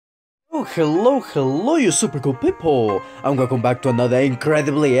Hello, you super cool people, and welcome back to another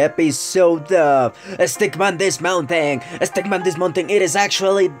incredibly episode of Stickman Dismounting. Stickman Dismounting, it is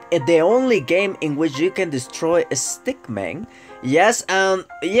actually the only game in which you can destroy a stickman. Yes, and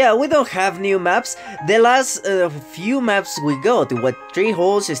yeah, we don't have new maps. The last few maps we got, what, 3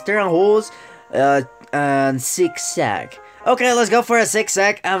 holes, stern holes, and zigzag. Okay, let's go for a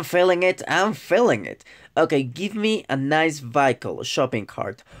zigzag. I'm feeling it. Okay, give me a nice vehicle, shopping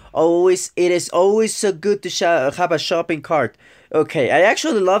cart. It is always so good to have a shopping cart. Okay, I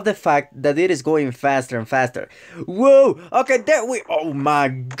actually love the fact that it is going faster and faster. Whoa, okay, there we, oh my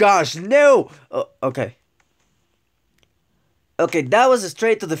gosh, no. Okay. Okay, that was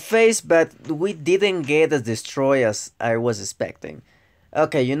straight to the face, but we didn't get as destroyed as I was expecting.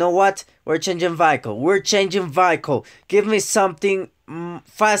 Okay, you know what? We're changing vehicle. Give me something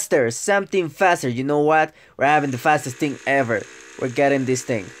faster, You know what? We're having the fastest thing ever. We're getting this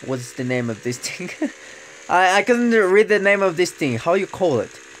thing. What's the name of this thing? I couldn't read the name of this thing. How you call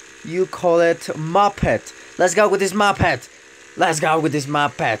it? You call it moped. Let's go with this moped.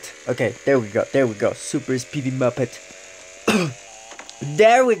 Okay, there we go. Super speedy moped.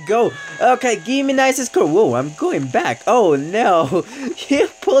 There we go. Okay, give me nice score. Whoa, I'm going back. Oh no, you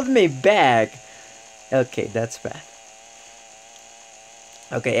pulled me back. Okay, that's bad.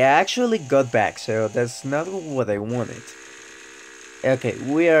 Okay, I actually got back, so that's not what I wanted. Okay,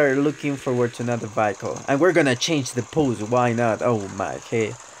 we are looking forward to another vehicle, and we're gonna change the pose. Why not? Oh my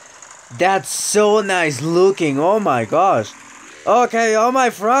god, that's so nice looking. Oh my gosh. Okay, oh my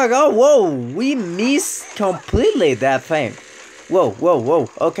frog. Oh whoa, we missed completely that thing. Whoa.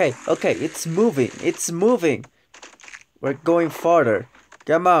 Okay, it's moving. We're going farther.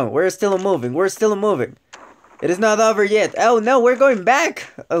 Come on, we're still moving. It is not over yet. Oh no, we're going back.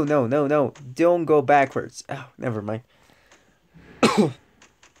 Oh no. Don't go backwards. Oh, never mind.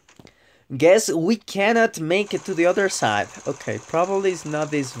 Guess we cannot make it to the other side. Okay, probably it's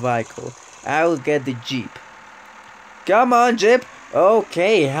not this vehicle. I will get the Jeep. Come on, Jeep.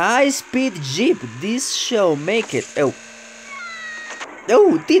 Okay, high-speed Jeep. This shall make it.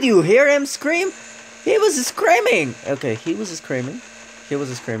 Oh, did you hear him scream? He was screaming. Okay, he was screaming.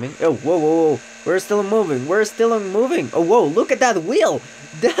 Oh, whoa. We're still moving. Oh, whoa, look at that wheel.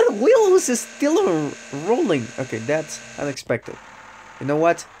 That wheel was still rolling. Okay, that's unexpected. You know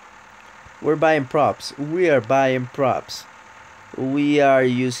what? We're buying props. We are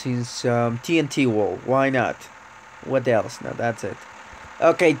using some TNT wall. Why not? What else? No, that's it.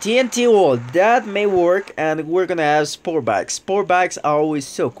 Okay, TNT wall, that may work, and we're gonna have sport bikes. Sport bikes are always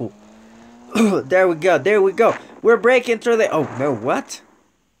so cool. There we go. We're breaking through the... Oh, no, what?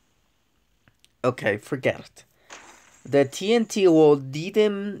 Okay, forget it. The TNT wall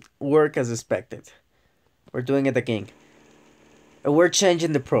didn't work as expected. We're doing it again. We're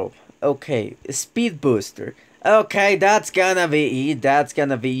changing the probe. Okay, speed booster. Okay, that's gonna be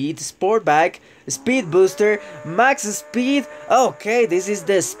it. Sport bike, speed booster, max speed. Okay, this is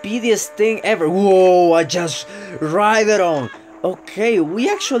the speediest thing ever. Whoa, I just ride it on. Okay, we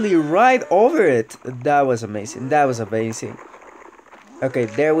actually ride over it. That was amazing. Okay,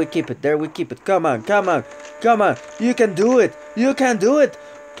 there we keep it. Come on. You can do it.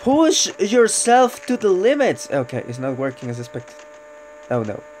 Push yourself to the limits. Okay, it's not working as expected. Oh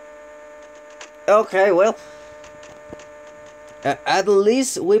no. Okay, well, at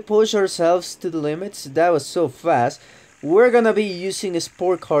least we push ourselves to the limits. That was so fast. We're gonna be using a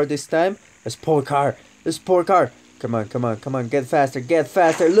sport car this time. A sport car. Come on. Get faster.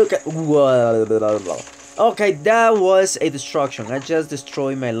 Look at... Whoa. Okay, that was a destruction. I just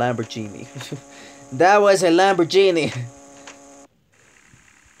destroyed my Lamborghini. That was a Lamborghini.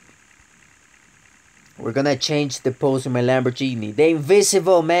 We're gonna change the pose of my Lamborghini. The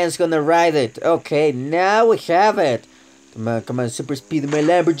invisible man's gonna ride it. Okay, now we have it. Come on, super speed my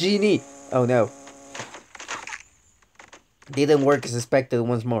Lamborghini. Oh no. Didn't work as expected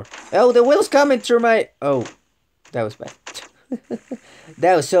once more. Oh, the wheel's coming through my... Oh, that was bad.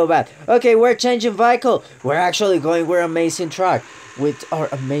 That was so bad. Okay, we're changing vehicle. We're actually going with amazing track. With our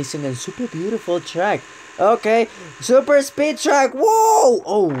amazing and super beautiful track. Okay, super speed track. Whoa!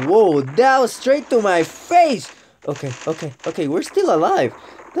 Oh, whoa, that was straight to my face. Okay, we're still alive.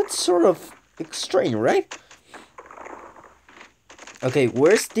 That's sort of extreme, right? Okay,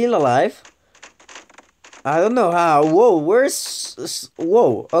 we're still alive. I don't know how. Whoa,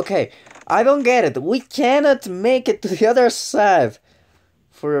 whoa, okay. I don't get it. We cannot make it to the other side.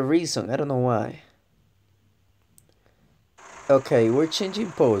 For a reason. I don't know why. Okay, we're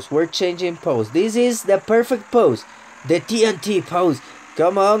changing pose. This is the perfect pose. The TNT pose.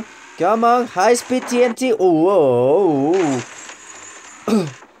 Come on. High speed TNT. Oh, whoa.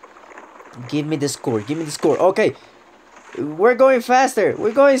 Give me the score. Give me the score. Okay. We're going faster.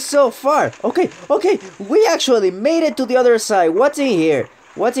 We're going so far. Okay, okay. We actually made it to the other side. What's in here?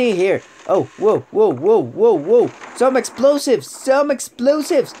 What's in here? Oh, whoa, whoa, whoa, whoa, whoa. Some explosives. Some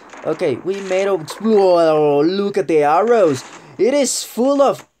explosives. Okay, we made it. Whoa, look at the arrows. It is full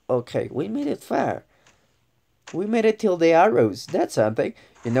of... Okay, we made it far. We made it till the arrows. That's something.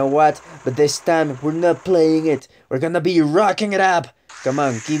 You know what? But this time, we're not playing it. We're gonna be rocking it up. Come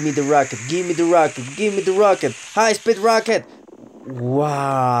on, give me the rocket. Give me the rocket. Give me the rocket. High-speed rocket.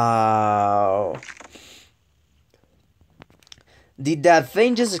 Wow. Did that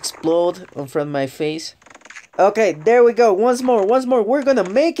thing just explode in front of my face? Okay, there we go. Once more. Once more. We're gonna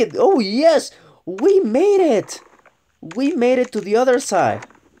make it. Oh, yes. We made it. We made it to the other side.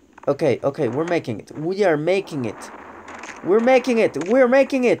 Okay, okay, we're making it. We are making it. We're making it. We're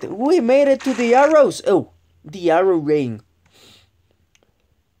making it. We made it to the arrows. Oh, the arrow ring.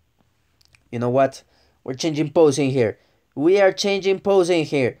 You know what? We're changing pose in here. We are changing pose in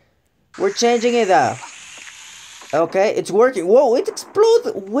here. We're changing it up. Okay, it's working. Whoa, it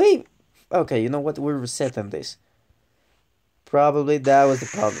exploded. Wait. Okay, you know what? We're resetting this. Probably that was the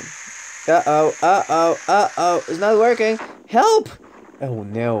problem. Uh-oh, uh-oh, uh-oh. It's not working. Help! Oh,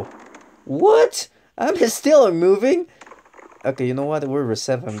 no. What? I'm still moving? Okay, you know what? We're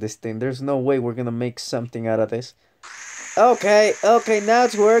resetting this thing. There's no way we're gonna make something out of this. Okay, okay, now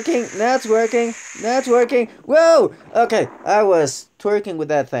it's working. Now it's working. Now it's working. Whoa! Okay, I was twerking with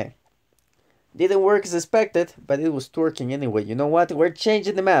that thing. Didn't work as expected, but it was twerking anyway. You know what? We're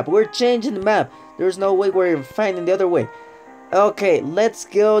changing the map. We're changing the map. There's no way we're finding the other way. Okay, let's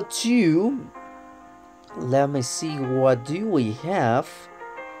go to... Let me see, what do we have?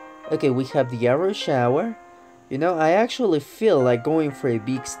 Okay, we have the arrow shower. You know, I actually feel like going for a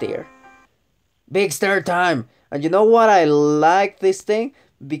big stair. Big stair time! And you know what I like this thing?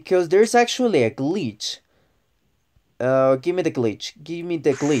 Because there's actually a glitch. Give me the glitch. Give me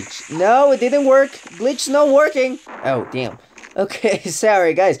the glitch. No, it didn't work. Glitch not working. Oh, damn. Okay,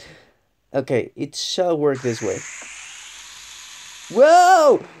 sorry, guys. Okay, it shall work this way.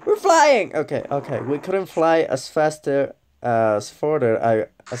 Whoa! We're flying! Okay, okay. We couldn't fly as faster as further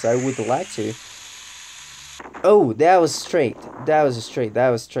as I would like to. Oh, that was straight. That was straight. That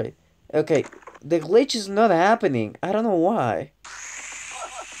was straight. Okay, the glitch is not happening. I don't know why.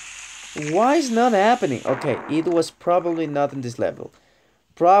 Why is not happening? Okay, it was probably not in this level.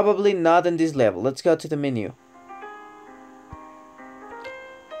 Probably not in this level. Let's go to the menu.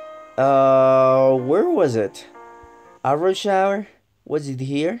 Where was it? Arrow shower? Was it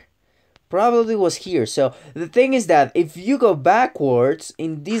here? Probably was here. So the thing is that if you go backwards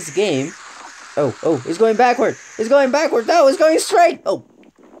in this game... Oh, oh, it's going backward. It's going backward. No, it's going straight. Oh,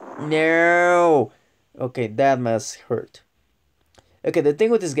 no. Okay, that must hurt. Okay, the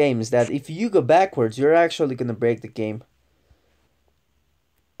thing with this game is that if you go backwards, you're actually gonna break the game.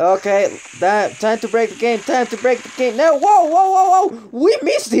 Okay, time to break the game. Time to break the game. No, whoa, whoa, whoa, whoa. We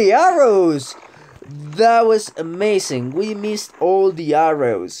missed the arrows. That was amazing. We missed all the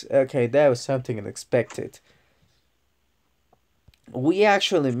arrows. Okay, that was something unexpected. We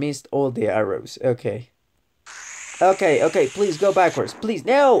actually missed all the arrows. Okay. Okay, okay, please go backwards. Please,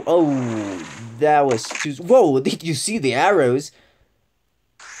 no! Oh, that was too... Whoa, did you see the arrows?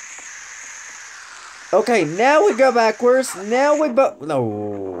 Okay, now we go backwards. Now we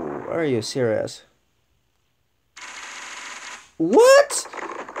No, are you serious? What?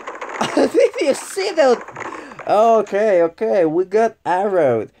 Did you see that? Okay, okay, we got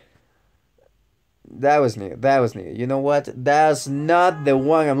arrowed. That was new. That was new. You know what? That's not the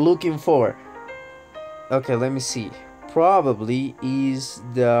one I'm looking for. Okay, let me see. Probably is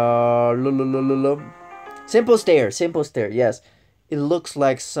the simple stair. Simple stair. Yes, it looks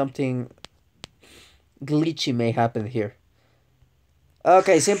like something glitchy may happen here.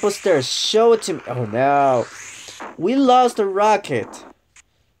 Okay, simple stairs. Show it to me. Oh no, we lost a rocket.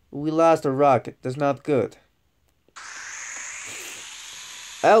 We lost a rocket. That's not good.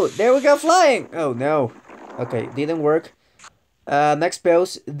 Oh, there we go, flying! Oh, no. Okay, didn't work. Next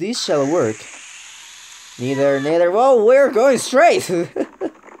pose. This shall work. Neither. Whoa, we're going straight!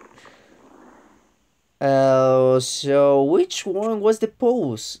 So which one was the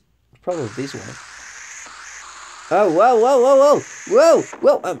pose? Probably this one. Oh, whoa, whoa, whoa, whoa! Whoa,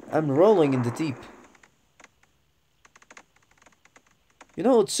 whoa! I'm rolling in the deep. You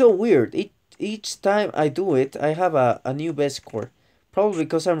know, it's so weird. Each time I do it, I have a new best score. Probably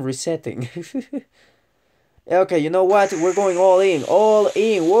because I'm resetting. Okay, you know what? We're going all in. All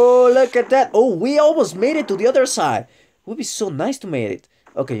in. Whoa, look at that. Oh, we almost made it to the other side. It would be so nice to make it.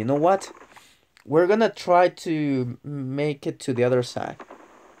 Okay, you know what? We're gonna try to make it to the other side.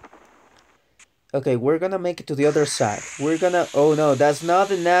 Okay, we're gonna make it to the other side. We're gonna... Oh no, that's not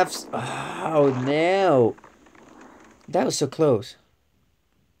enough. Oh no. That was so close.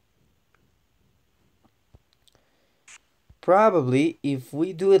 Probably if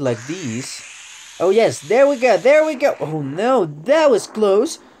we do it like this. Oh yes, there we go, there we go. Oh no, that was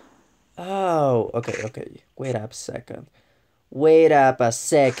close. Oh, okay. Wait up a second. Wait up a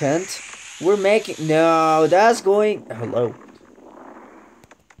second. We're making... No, that's going... Hello.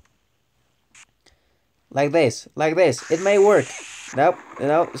 Like this. It may work. Nope,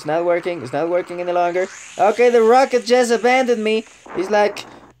 no, it's not working. It's not working any longer. Okay, the rocket just abandoned me. He's like,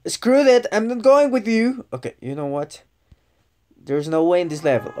 screw it, I'm not going with you. Okay, you know what? There's no way in this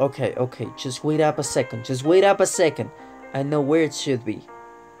level. Okay, just wait up a second. I know where it should be.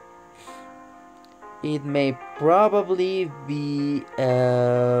 It may probably be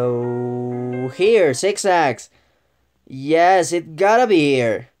here, zigzags. Yes, it gotta be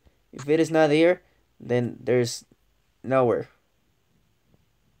here. If it is not here, then there's nowhere.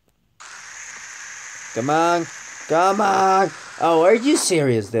 Come on. Oh, are you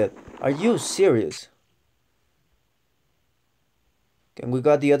serious, dude? Are you serious? And we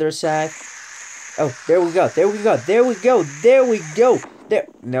got the other side. Oh, there we go. There.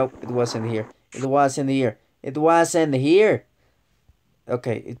 Nope, it wasn't here. It wasn't here.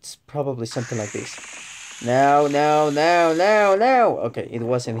 Okay, it's probably something like this. No. Okay, it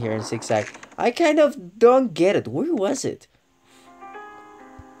wasn't here in zigzag. I kind of don't get it. Where was it?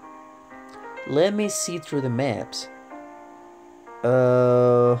 Let me see through the maps.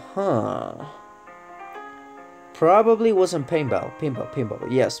 Probably wasn't pinball.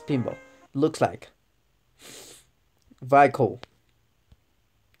 Yes, pinball. Looks like. Vehicle.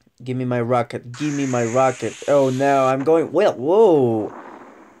 Give me my rocket. Oh no, I'm going... Well, whoa.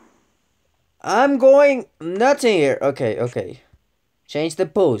 I'm going nuts in here. Okay. Change the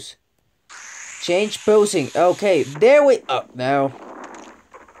pose. Change posing. Okay, there we... Oh, no.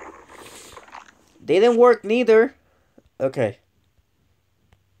 Didn't work neither. Okay.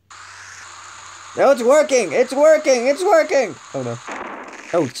 No, it's working. Oh no.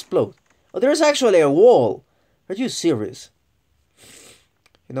 Oh, explode. Oh, there's actually a wall. Are you serious?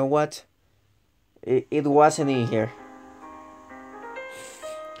 You know what? It wasn't in here.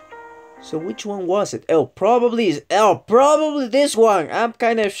 So which one was it? Probably this one. I'm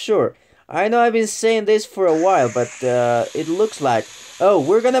kind of sure. I know I've been saying this for a while, but it looks like... Oh,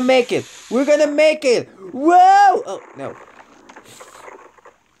 we're gonna make it. Whoa! Oh, no.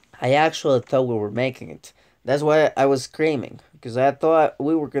 I actually thought we were making it. That's why I was screaming. Because I thought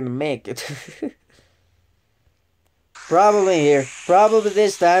we were gonna make it. Probably here. Probably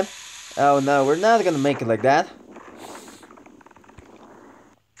this time. Oh no, we're not gonna make it like that.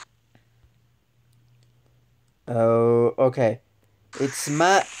 Oh, okay. It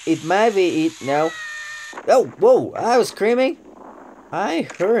might be it now. Oh, whoa, I was screaming. I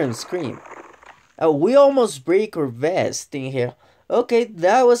heard him scream. Oh, we almost break our vest in here. Okay,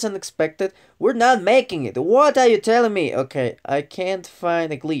 that was unexpected. We're not making it. What are you telling me? Okay, I can't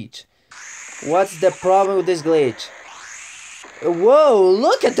find a glitch. What's the problem with this glitch? Whoa,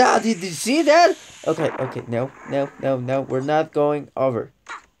 look at that. Did you see that? Okay, no. We're not going over.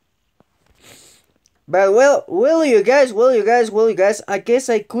 But well, will you guys? I guess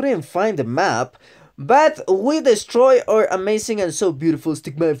I couldn't find the map. But we destroy our amazing and so beautiful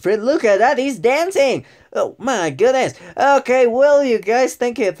Stickman friend. Look at that, he's dancing. Oh my goodness. Okay, well you guys,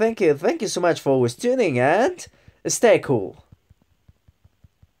 thank you so much for always tuning and stay cool.